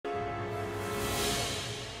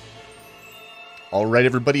All right,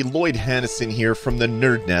 everybody, Lloyd Hannison here from the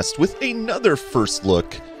Nerd Nest with another first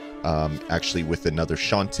look. Actually, with another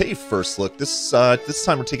Shantae first look. This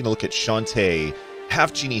time we're taking a look at Shantae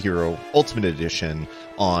Half Genie Hero Ultimate Edition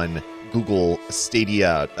on Google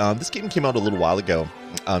Stadia. This game came out a little while ago.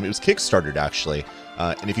 It was Kickstartered, actually.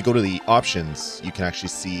 And if you go to the options, you can actually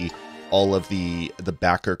see all of the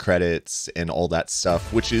backer credits and all that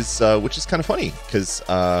stuff, which is kind of funny because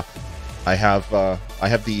I have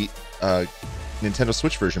the Nintendo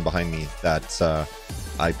Switch version behind me that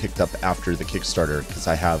I picked up after the Kickstarter because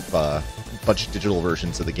I have a bunch of digital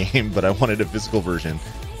versions of the game, but I wanted a physical version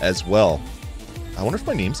as well. I wonder if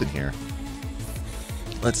my name's in here.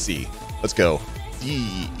 Let's see. Let's go.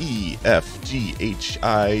 D, E, F, G, H,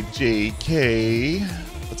 I, J, K.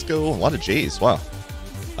 Let's go. A lot of J's. Wow.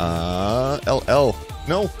 L, L.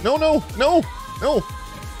 No.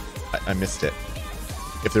 I missed it.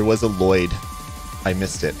 If there was a Lloyd, I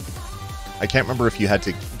missed it. I can't remember if you had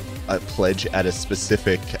to pledge at a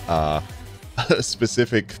specific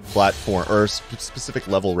platform or specific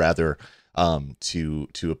level rather to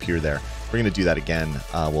appear there. We're gonna do that again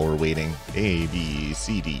while we're waiting. A, B,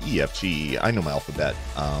 C, D, E, F, G. I know my alphabet,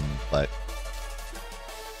 but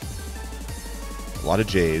a lot of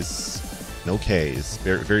J's, no K's,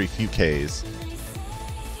 very few K's,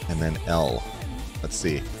 and then L. Let's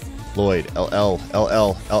see, Lloyd. L L L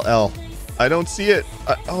L L L. I don't see it.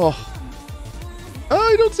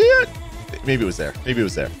 I don't see it. Maybe it was there.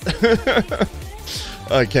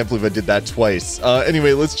 I can't believe I did that twice.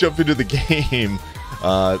 Anyway, let's jump into the game.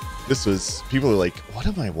 People are like, what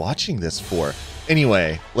am I watching this for?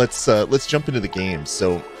 Anyway, let's jump into the game.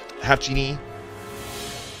 So, Shantae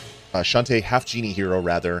Half Genie Hero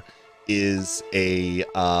rather is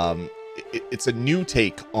it's a new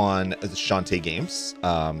take on the Shantae games.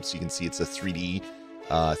 So you can see it's a 3D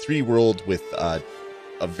world with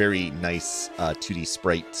a very nice 2D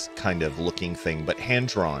sprite kind of looking thing, but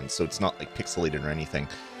hand-drawn, so it's not like pixelated or anything.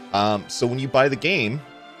 So when you buy the game,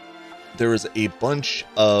 there is a bunch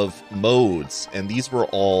of modes, and these were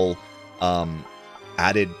all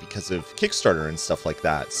added because of Kickstarter and stuff like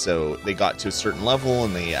that. So they got to a certain level,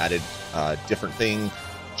 and they added different thing,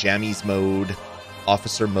 jammies mode,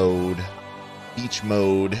 officer mode, beach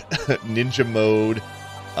mode, ninja mode,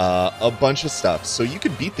 a bunch of stuff. So you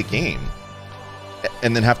could beat the game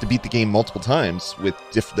and then have to beat the game multiple times with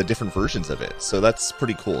the different versions of it. So that's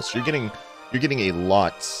pretty cool. So you're getting a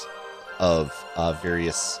lot of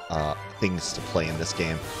various things to play in this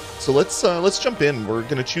game. So let's jump in. We're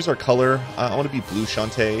gonna choose our color. I want to be blue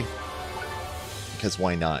Shantae because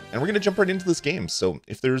why not? And we're gonna jump right into this game. So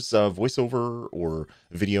if there's voiceover or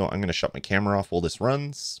video, I'm gonna shut my camera off while this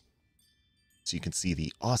runs, so you can see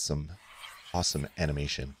the awesome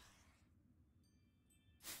animation.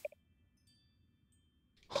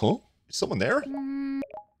 Huh? Is someone there?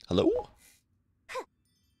 Hello?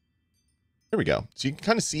 There we go. So you can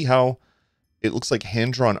kind of see how it looks like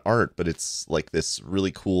hand-drawn art, but it's like this really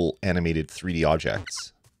cool animated 3D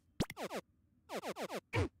objects.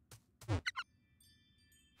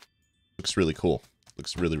 Looks really cool.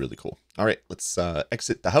 Looks really, really cool. All right, let's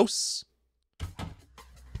exit the house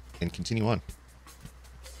and continue on.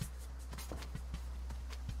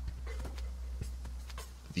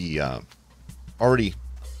 The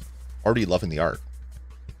already loving the art.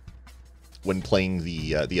 When playing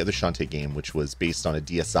the other Shantae game, which was based on a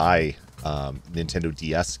DSi Nintendo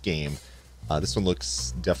DS game, this one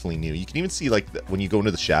looks definitely new. You can even see like when you go into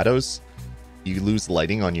the shadows, you lose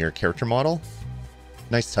lighting on your character model.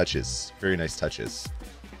 Nice touches, very nice touches.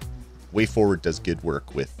 WayForward does good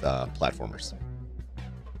work with platformers.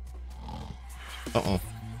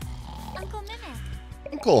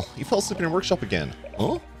 Uncle, you fell asleep in your workshop again.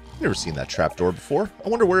 Huh? Never seen that trapdoor before. I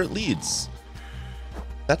wonder where it leads.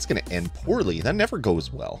 That's gonna end poorly. That never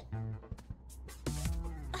goes well.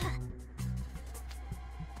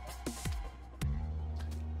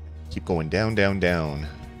 Keep going down, down, down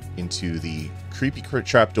into the creepy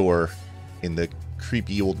trapdoor in the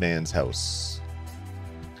creepy old man's house.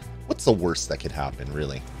 What's the worst that could happen,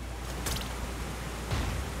 really?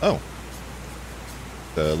 Oh.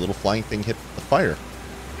 The little flying thing hit the fire.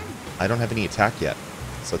 I don't have any attack yet.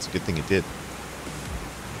 So that's a good thing it did.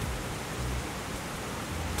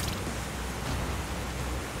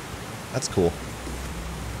 That's cool.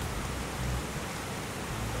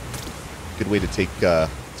 Good way to take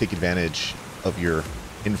advantage of your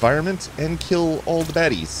environment and kill all the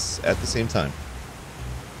baddies at the same time.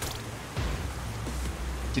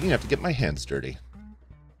 Didn't even have to get my hands dirty.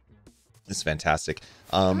 This is fantastic.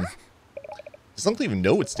 This Does Uncle even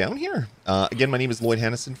know it's down here? Again, my name is Lloyd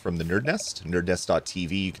Hannison from the Nerd Nest,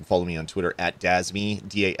 nerdnest.tv. You can follow me on Twitter at Dasme,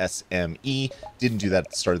 D-A-S-M-E. Didn't do that at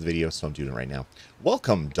the start of the video, so I'm doing it right now.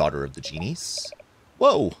 Welcome, daughter of the genies.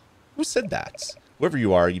 Whoa, who said that? Whoever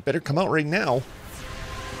you are, you better come out right now.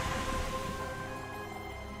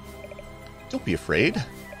 Don't be afraid.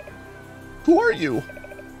 Who are you?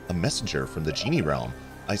 A messenger from the Genie realm.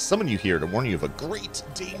 I summon you here to warn you of a great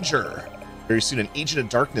danger. Very soon, an agent of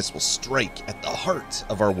darkness will strike at the heart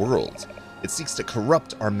of our world. It seeks to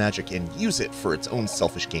corrupt our magic and use it for its own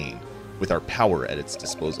selfish gain, with our power at its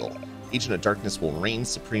disposal. Agent of darkness will reign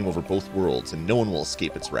supreme over both worlds, and no one will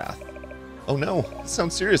escape its wrath. Oh no, this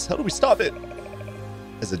sounds serious. How do we stop it?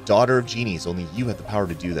 As a daughter of genies, only you have the power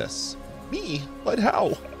to do this. Me? But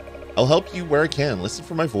how? I'll help you where I can. Listen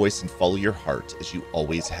for my voice and follow your heart, as you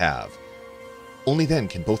always have. Only then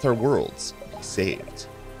can both our worlds be saved.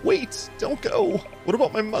 Wait, don't go. What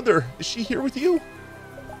about my mother? Is she here with you?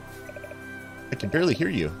 I can barely hear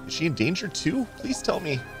you. Is she in danger too? Please tell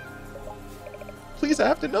me. Please, I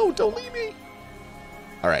have to know. Don't leave me.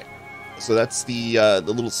 All right. So that's the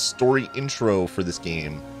little story intro for this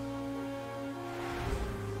game.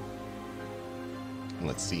 And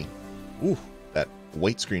let's see. Ooh, that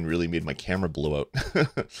white screen really made my camera blow out.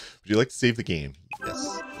 Would you like to save the game?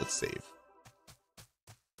 Yes, let's save.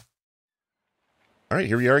 All right,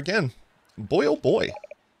 here we are again. Boy, oh boy.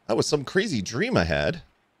 That was some crazy dream I had.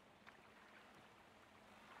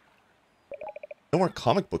 No more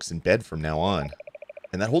comic books in bed from now on.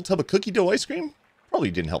 And that whole tub of cookie dough ice cream probably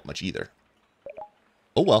didn't help much either.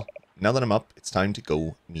 Oh well, now that I'm up, it's time to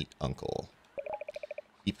go meet Uncle.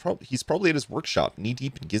 He's probably at his workshop,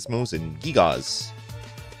 knee-deep in gizmos and gigas.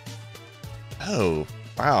 Oh,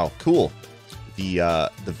 wow, cool. The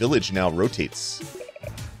village now rotates.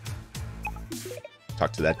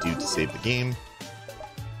 Talk to that dude to save the game.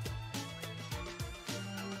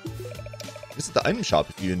 Visit the item shop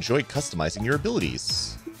if you enjoy customizing your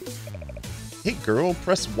abilities. Hey girl,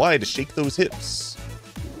 press Y to shake those hips.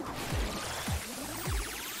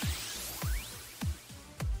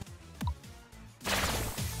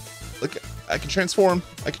 Look, I can transform.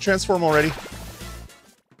 I can transform already.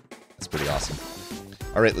 That's pretty awesome.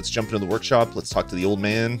 All right, let's jump into the workshop. Let's talk to the old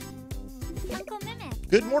man. Uncle Mimic.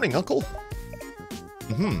 Good morning, Uncle.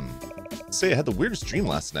 Say I had the weirdest dream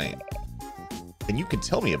last night. And you can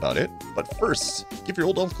tell me about it, but first, give your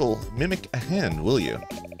old Uncle Mimic a hand, will you?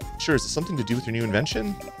 Sure, is it something to do with your new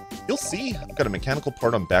invention? You'll see. I've got a mechanical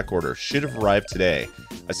part on back order. Should have arrived today.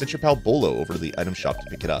 I sent your pal Bolo over to the item shop to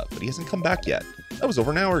pick it up, but he hasn't come back yet. That was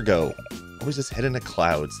over an hour ago. Always his head in the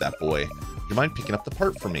clouds, that boy. Would you mind picking up the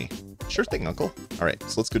part for me? Sure thing, Uncle. All right,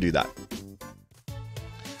 so let's go do that.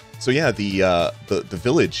 So yeah, the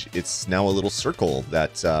village, it's now a little circle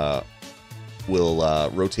that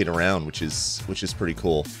will rotate around, which is pretty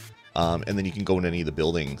cool. And then you can go in any of the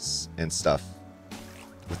buildings and stuff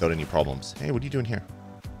without any problems. Hey, what are you doing here?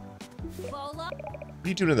 What are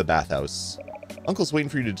you doing in the bathhouse? Uncle's waiting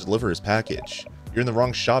for you to deliver his package. You're in the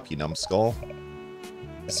wrong shop, you numbskull.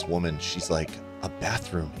 This woman, she's like a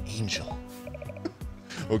bathroom angel.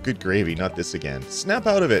 Oh, good gravy, not this again. Snap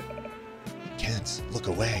out of it. Can't look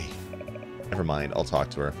away. Never mind, I'll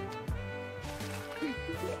talk to her.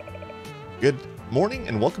 Good morning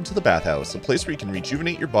and welcome to the bathhouse, a place where you can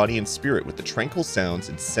rejuvenate your body and spirit with the tranquil sounds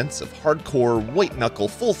and sense of hardcore, white-knuckle,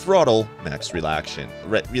 full-throttle max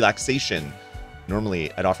relaxation.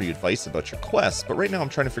 Normally, I'd offer you advice about your quest, but right now I'm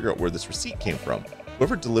trying to figure out where this receipt came from.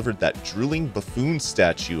 Whoever delivered that drooling buffoon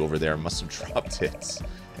statue over there must have dropped it.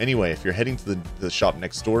 Anyway, if you're heading to the shop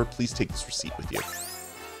next door, please take this receipt with you.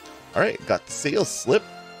 Alright, got the sales slip.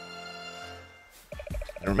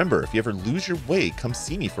 And remember, if you ever lose your way, come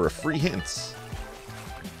see me for a free hint.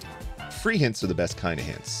 Free hints are the best kind of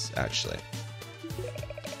hints, actually.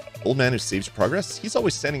 Old man who saves your progress, he's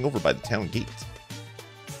always standing over by the town gate.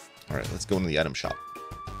 Alright, let's go into the item shop.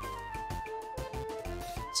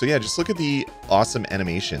 So yeah, just look at the awesome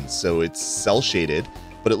animations. So it's cel-shaded,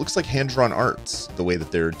 but it looks like hand-drawn art, the way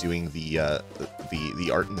that they're doing the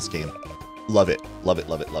art in this game. Love it, love it,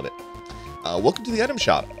 love it, love it. Welcome to the item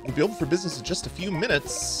shop. We'll be open for business in just a few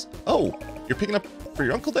minutes. Oh, you're picking up for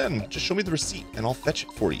your uncle then? Just show me the receipt and I'll fetch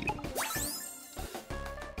it for you.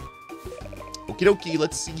 Okie dokie,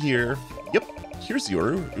 let's see here. Yep, here's the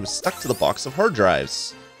order. It was stuck to the box of hard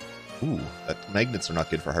drives. Ooh, magnets are not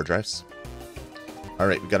good for hard drives.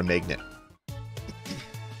 Alright, we got a magnet.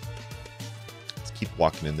 Let's keep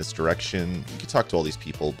walking in this direction. We could talk to all these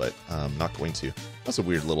people, but I'm not going to. That's a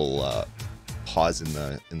weird little pause in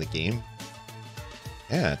the game.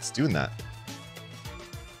 Yeah, it's doing that.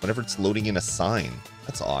 Whenever it's loading in a sign.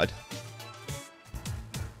 That's odd.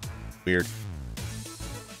 Weird.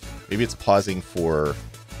 Maybe it's pausing for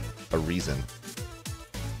a reason.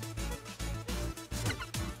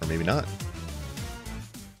 Or maybe not.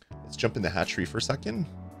 Let's jump in the hatchery for a second.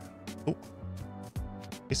 Oh.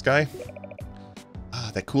 Hey, Sky.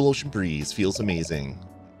 Ah, that cool ocean breeze feels amazing.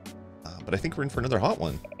 But I think we're in for another hot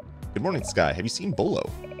one. Good morning, Sky. Have you seen Bolo?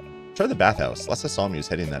 Try the bathhouse. Last I saw him, he was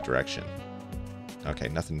heading in that direction. Okay,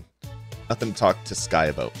 nothing to talk to Sky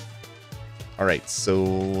about. All right, so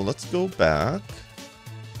let's go back.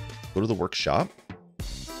 Go to the workshop.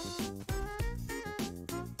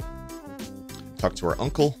 Talk to our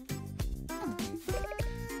uncle.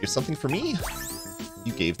 You have something for me?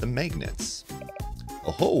 You gave them magnets.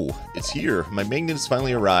 Oh ho, it's here. My magnet has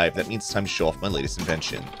finally arrived. That means it's time to show off my latest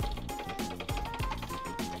invention.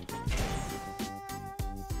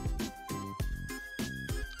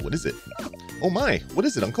 What is it? Oh my, what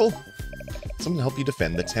is it, Uncle? Something to help you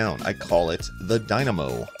defend the town. I call it the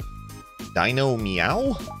Dynamo. Dino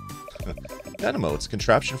Meow? Dynamo, it's a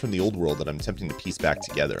contraption from the old world that I'm attempting to piece back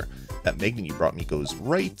together. That magnet you brought me goes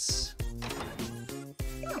right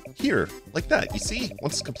here, like that. You see?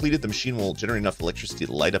 Once it's completed, the machine will generate enough electricity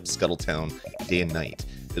to light up Scuttletown day and night.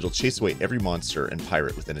 It'll chase away every monster and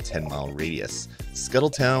pirate within a 10-mile radius.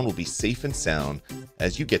 Scuttletown will be safe and sound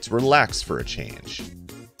as you get to relax for a change.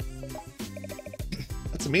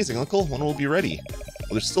 That's amazing, Uncle. When will it be ready?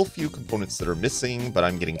 Well, there's still a few components that are missing, but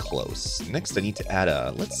I'm getting close. Next, I need to add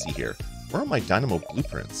a... Let's see here. Where are my Dynamo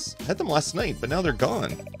blueprints? I had them last night, but now they're gone.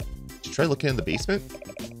 Did you try looking in the basement?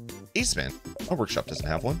 Basement? Our workshop doesn't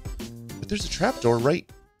have one. But there's a trapdoor right...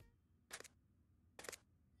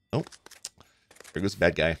 Oh. There goes the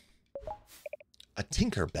bad guy. A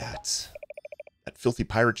tinker bat. That filthy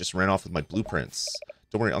pirate just ran off with my blueprints.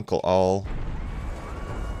 Don't worry, Uncle. I'll...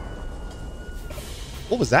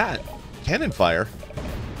 What was that? Cannon fire?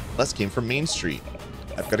 That came from Main Street.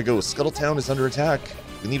 I've got to go. Scuttletown is under attack.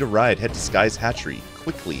 We need a ride. Head to Sky's hatchery.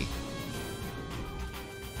 Quickly.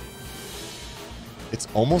 It's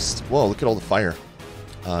almost... Whoa, look at all the fire.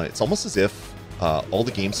 It's almost as if all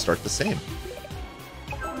the games start the same.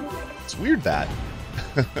 It's weird that.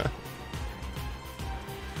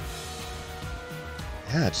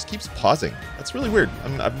 Yeah, it just keeps pausing. That's really weird.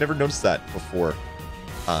 I've never noticed that before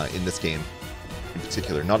in this game. In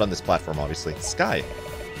particular, not on this platform, obviously. Sky,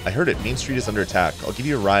 I heard it. Main Street is under attack. I'll give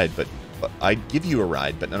you a ride, but I'd give you a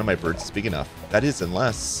ride, but none of my birds is big enough. That is,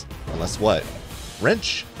 unless what?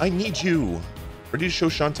 Wrench, I need you. Ready to show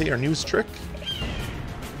Shantae our newest trick?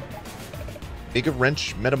 Mega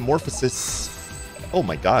Wrench Metamorphosis. Oh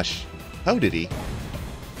my gosh. How did he?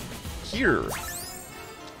 Here.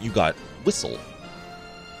 You got whistle.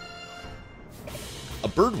 A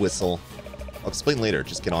bird whistle. I'll explain later.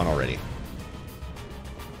 Just get on already.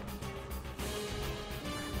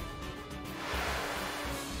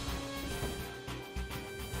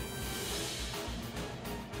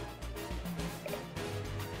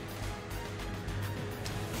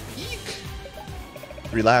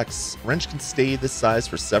 Relax. Wrench can stay this size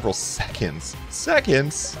for several seconds.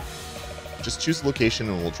 Seconds? Just choose a location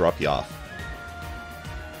and we'll drop you off.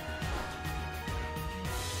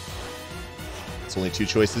 It's only two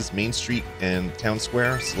choices, Main Street and Town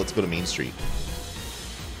Square, so let's go to Main Street.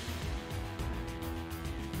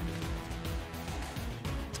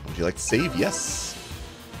 Would you like to save? Yes.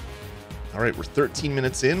 All right, we're 13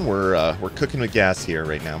 minutes in. We're cooking with gas here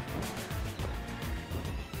right now.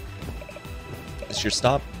 It's your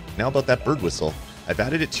stop. Now about that bird whistle. I've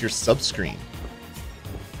added it to your sub-screen.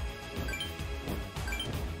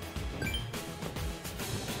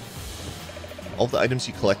 All the items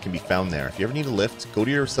you collect can be found there. If you ever need a lift, go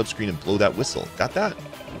to your sub-screen and blow that whistle. Got that?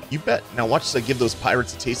 You bet. Now watch as I give those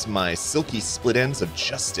pirates a taste of my silky split ends of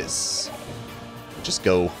justice. Just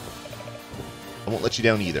go. I won't let you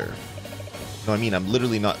down either. No, I mean, I'm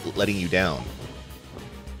literally not letting you down.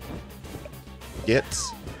 Get...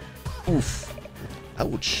 Oof.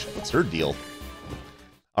 Ouch. What's her deal?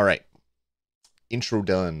 All right. Intro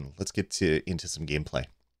done. Let's get into some gameplay.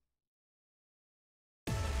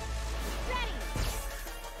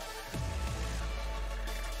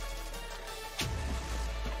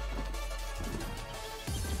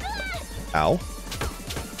 Ow.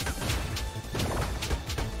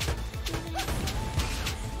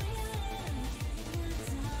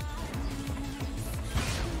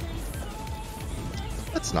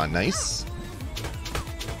 That's not nice.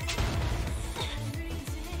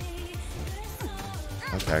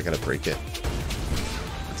 Okay, I gotta break it.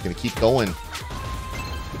 It's gonna keep going.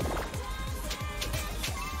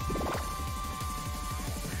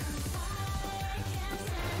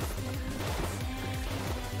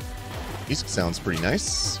 Music sounds pretty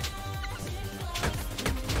nice.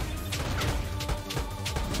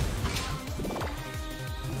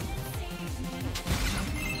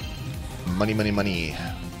 Money, money, money.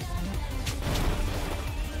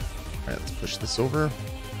 Alright, let's push this over.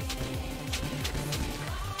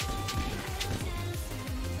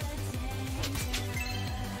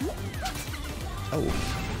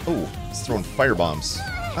 Oh. Oh, he's throwing fire bombs.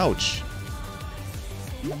 Ouch.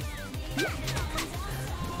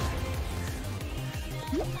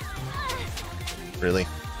 Really?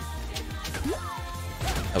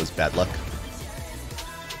 That was bad luck.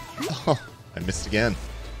 Oh, I missed again.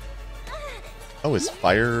 Oh, his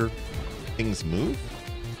fire things move?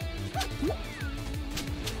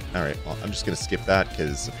 Alright, well, I'm just going to skip that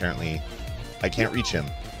because apparently I can't reach him.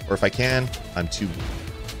 Or if I can, I'm too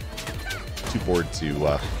bored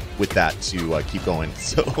to, with that to keep going.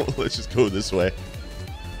 So let's just go this way.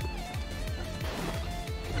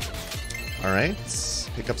 Alright,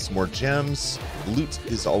 pick up some more gems. Loot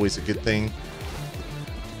is always a good thing.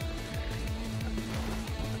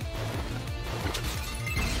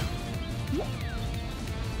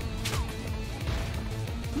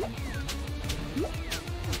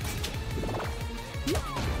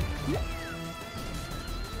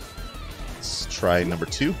 Let's try number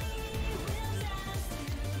 2.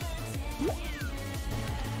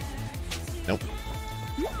 Nope.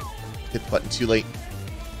 Hit the button too late.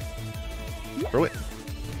 Throw it.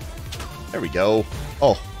 There we go.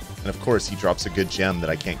 Oh, and of course he drops a good gem that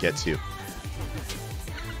I can't get to.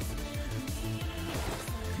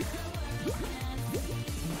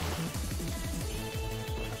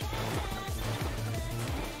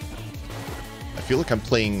 I feel like I'm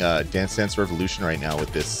playing Dance Dance Revolution right now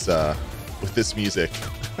with this music.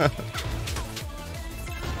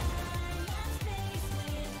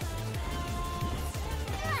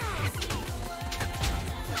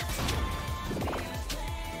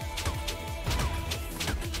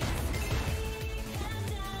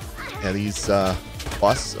 Yeah, these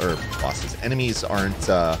enemies aren't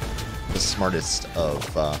the smartest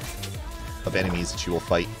of enemies that you will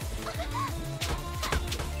fight.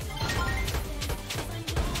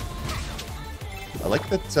 I like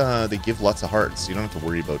that they give lots of hearts, so you don't have to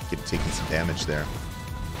worry about taking some damage there.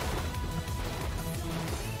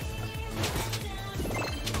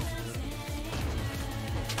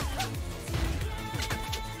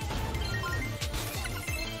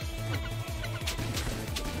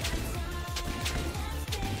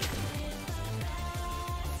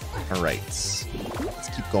 Alright, let's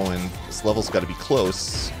keep going. This level's got to be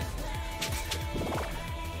close.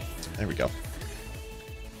 There we go.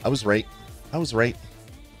 I was right. I was right.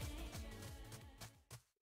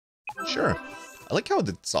 Sure. I like how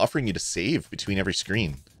it's offering you to save between every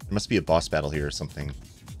screen. There must be a boss battle here or something.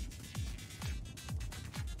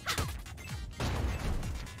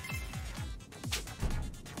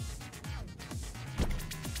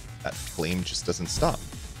 That flame just doesn't stop.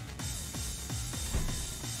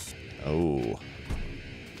 Oh.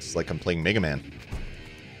 It's like I'm playing Mega Man.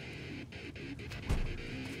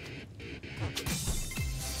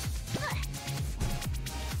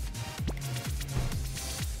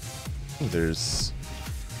 Oh, there's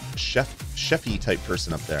a chefy type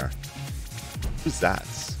person up there. Who's that?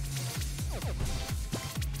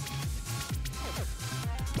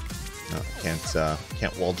 No,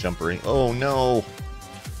 can't wall jump or anything. Oh no!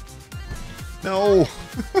 No!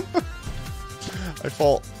 I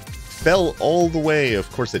fell all the way. Of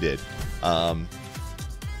course I did.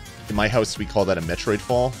 In my house, we call that a Metroid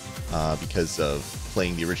fall because of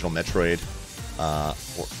playing the original Metroid. Or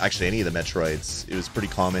actually, any of the Metroids. It was pretty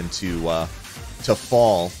common to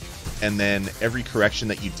fall, and then every correction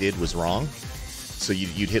that you did was wrong. So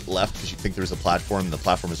you'd hit left because you think there was a platform, and the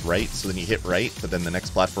platform is right. So then you hit right, but then the next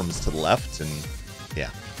platform is to the left, and yeah,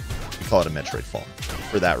 we call it a Metroid fall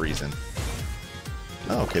for that reason.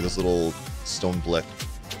 Oh, okay, those little stone bricks,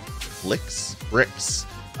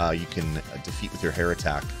 you can defeat with your hair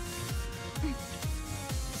attack.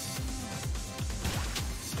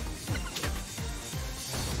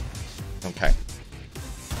 Okay.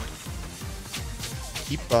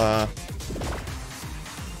 Keep,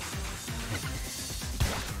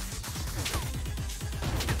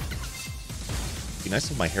 be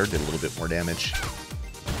nice if my hair did a little bit more damage.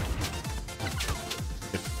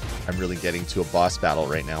 If I'm really getting to a boss battle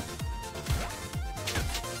right now.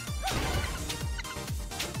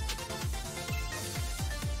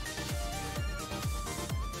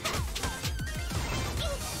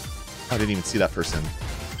 I didn't even see that person.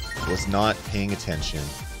 Was not paying attention.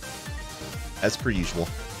 As per usual.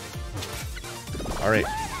 Alright.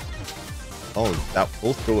 Oh, that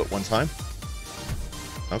both go at one time?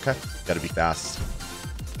 Okay. Gotta be fast.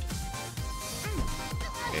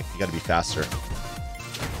 Okay, you gotta be faster.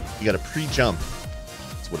 You gotta pre-jump.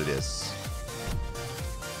 That's what it is.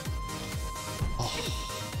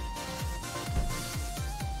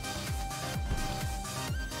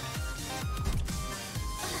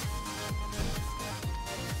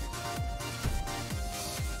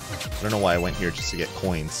 I don't know why I went here just to get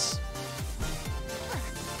coins.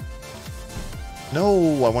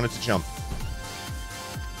 No, I wanted to jump.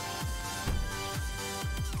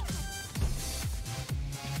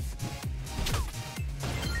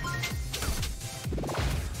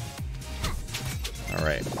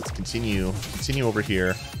 Alright, let's continue over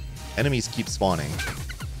here. Enemies keep spawning.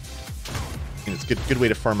 And it's a good way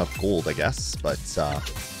to farm up gold, I guess, but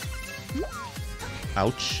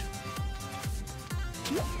ouch.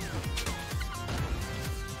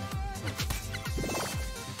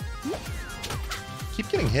 Keep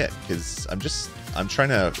getting hit, because I'm trying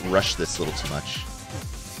to rush this a little too much.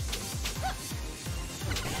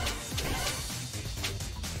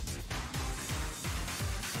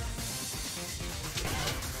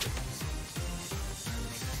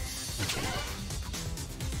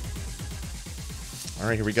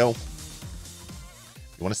 Alright, here we go. You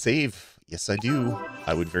want to save? Yes, I do.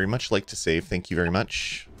 I would very much like to save. Thank you very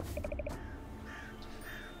much.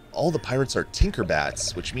 All the pirates are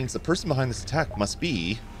Tinkerbats, which means the person behind this attack must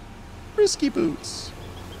be Risky Boots.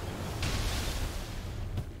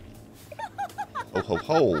 Ho ho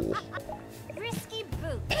ho. Risky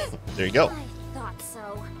Boots. There you go. I thought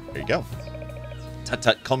so. There you go. Tut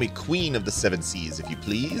tut, call me Queen of the Seven Seas, if you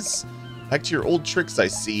please. Back to your old tricks, I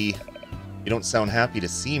see. You don't sound happy to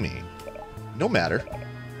see me. No matter.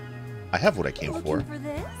 I have what I came for. Looking for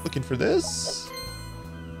this? Looking for this?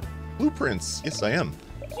 Blueprints. Yes, I am.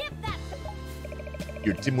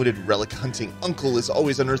 Your dim-witted relic hunting uncle is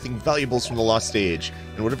always unearthing valuables from the lost age,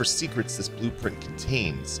 and whatever secrets this blueprint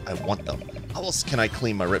contains, I want them. How else can I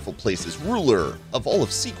claim my rightful place as ruler of all of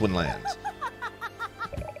Sequinland?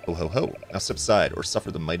 Ho ho ho. Now step aside, or suffer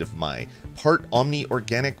the might of my part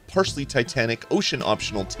omni-organic, partially titanic,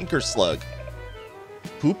 ocean-optional tinker slug.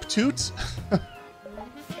 Poop toot?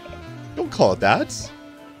 Don't call it that.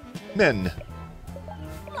 Men.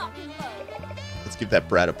 Let's give that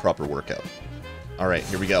brat a proper workout. Alright,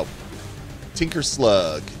 here we go. Tinker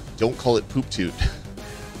Slug. Don't call it Poop Toot.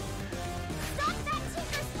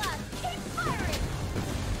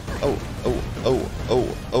 Oh, oh, oh,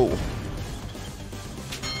 oh, oh.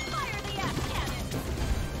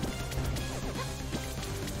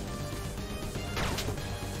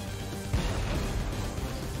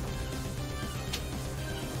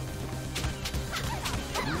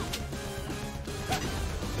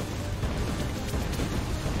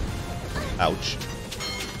 Ouch.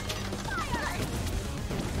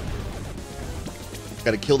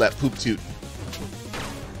 Gotta kill that Poop Toot.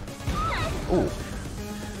 Oh.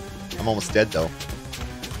 I'm almost dead, though.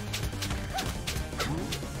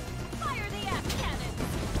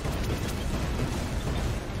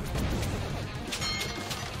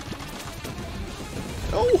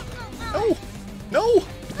 No! No! No!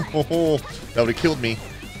 Oh, that would have killed me.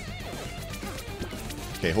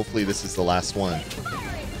 Okay, hopefully this is the last one.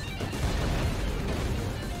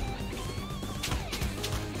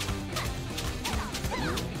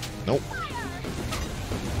 Nope.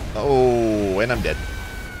 Oh, and I'm dead.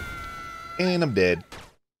 And I'm dead.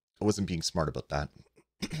 I wasn't being smart about that.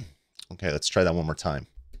 Okay, let's try that one more time.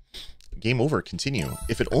 Game over. Continue.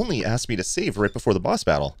 If it only asked me to save right before the boss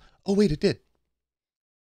battle. Oh, wait, it did.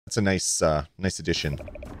 That's a nice, nice addition.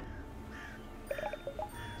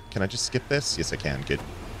 Can I just skip this? Yes, I can. Good.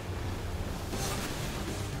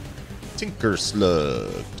 Tinker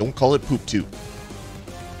Slug. Don't call it Poop Toot.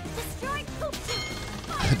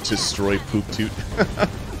 Destroy Poop Toot.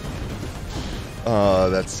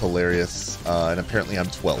 That's hilarious. And apparently I'm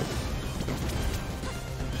 12.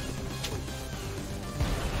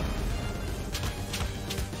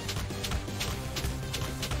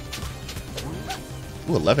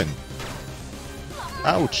 Ooh, 11.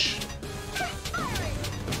 Ouch.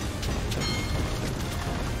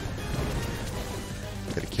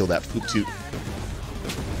 Gotta kill that Poop Toot.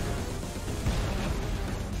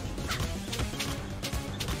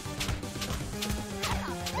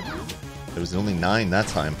 There was only 9 that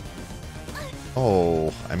time.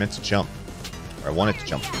 Oh, I meant to jump. Or I wanted to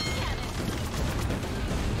jump.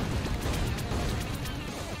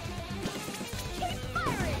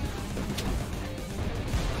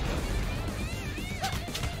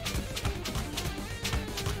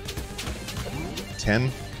 $10.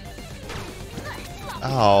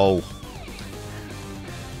 Ow.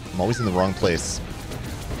 I'm always in the wrong place.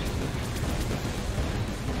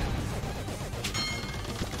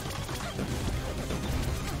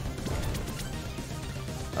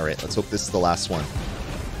 Alright, let's hope this is the last one.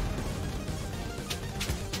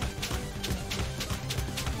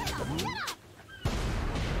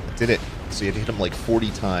 I did it. So you had to hit him like 40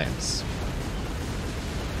 times.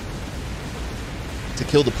 To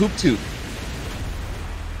kill the Poop Toot.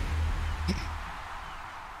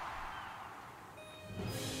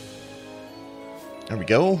 There we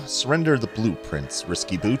go. Surrender the blueprints,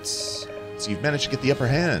 Risky Boots. So you've managed to get the upper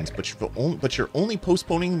hand, but you're only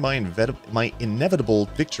postponing my inevitable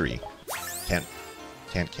victory.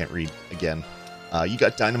 Can't read again. You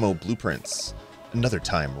got Dynamo blueprints. Another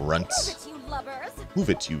time, runt. Move it, you lubbers. Move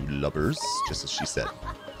it, you lubbers. Just as she said.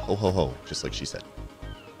 Ho ho ho, just like she said.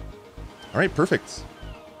 All right, perfect.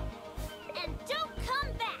 And don't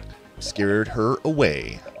come back. Scared her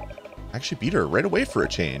away. I actually beat her right away for a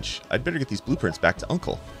change. I'd better get these blueprints back to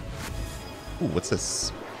Uncle. Ooh, what's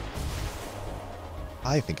this?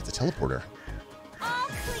 I think it's a teleporter. All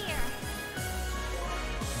clear.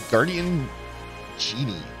 Guardian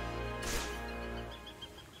Genie.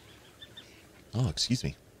 Oh, excuse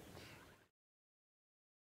me.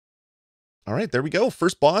 All right, there we go.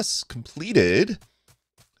 First boss completed.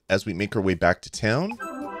 As we make our way back to town,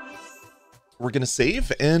 we're going to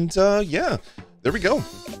save. And yeah, there we go.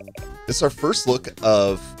 This is our first look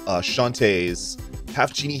of Shantae's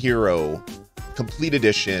Half Genie Hero Complete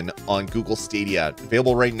Edition on Google Stadia.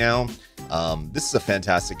 Available right now. This is a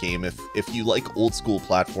fantastic game. If you like old school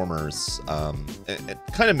platformers,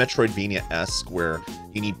 kind of Metroidvania-esque, where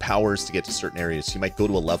you need powers to get to certain areas. You might go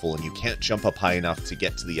to a level and you can't jump up high enough to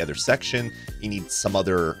get to the other section. You need some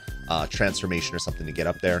other transformation or something to get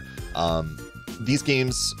up there. These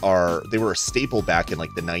games they were a staple back in like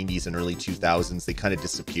the 90s and early 2000s. They kind of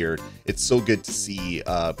disappeared. It's so good to see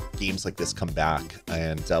games like this come back,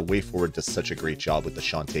 and WayForward does such a great job with the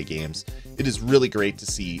Shantae games. It is really great to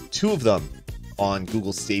see 2 of them on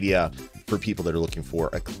Google Stadia for people that are looking for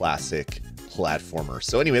a classic platformer.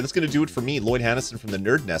 So anyway, that's going to do it for me, Lloyd Hannison from the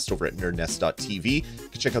Nerd Nest over at nerdnest.tv. You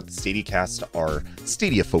can check out the Stadia Cast, our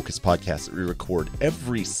Stadia-focused podcast that we record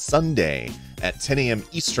every Sunday at 10 a.m.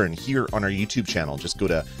 Eastern here on our YouTube channel. Just go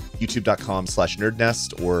to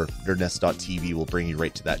youtube.com/nerdnest, or nerdnest.tv will bring you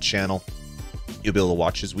right to that channel. You'll be able to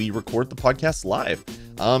watch as we record the podcast live.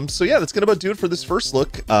 So yeah, that's going to about do it for this first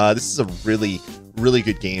look. This is a really, really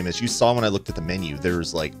good game. As you saw when I looked at the menu,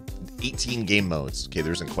 there's like 18 game modes. Okay,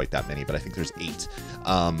 there isn't quite that many, but I think there's 8,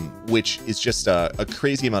 which is just a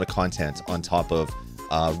crazy amount of content on top of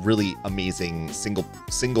really amazing story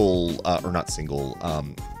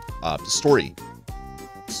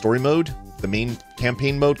mode, the main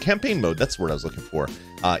campaign mode, that's the word I was looking for,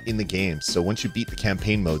 in the game. So once you beat the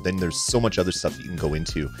campaign mode, then there's so much other stuff that you can go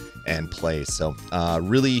into and play. So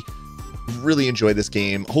really enjoy this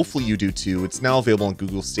game. Hopefully you do too. It's now available on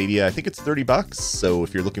Google Stadia. I think it's $30. So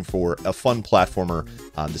if you're looking for a fun platformer,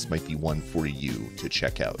 this might be one for you to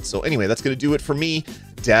check out. So anyway, that's going to do it for me.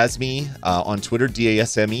 Dasme on Twitter,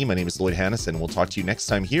 DASME. My name is Lloyd Hannison. We'll talk to you next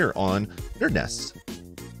time here on Nerd Nest.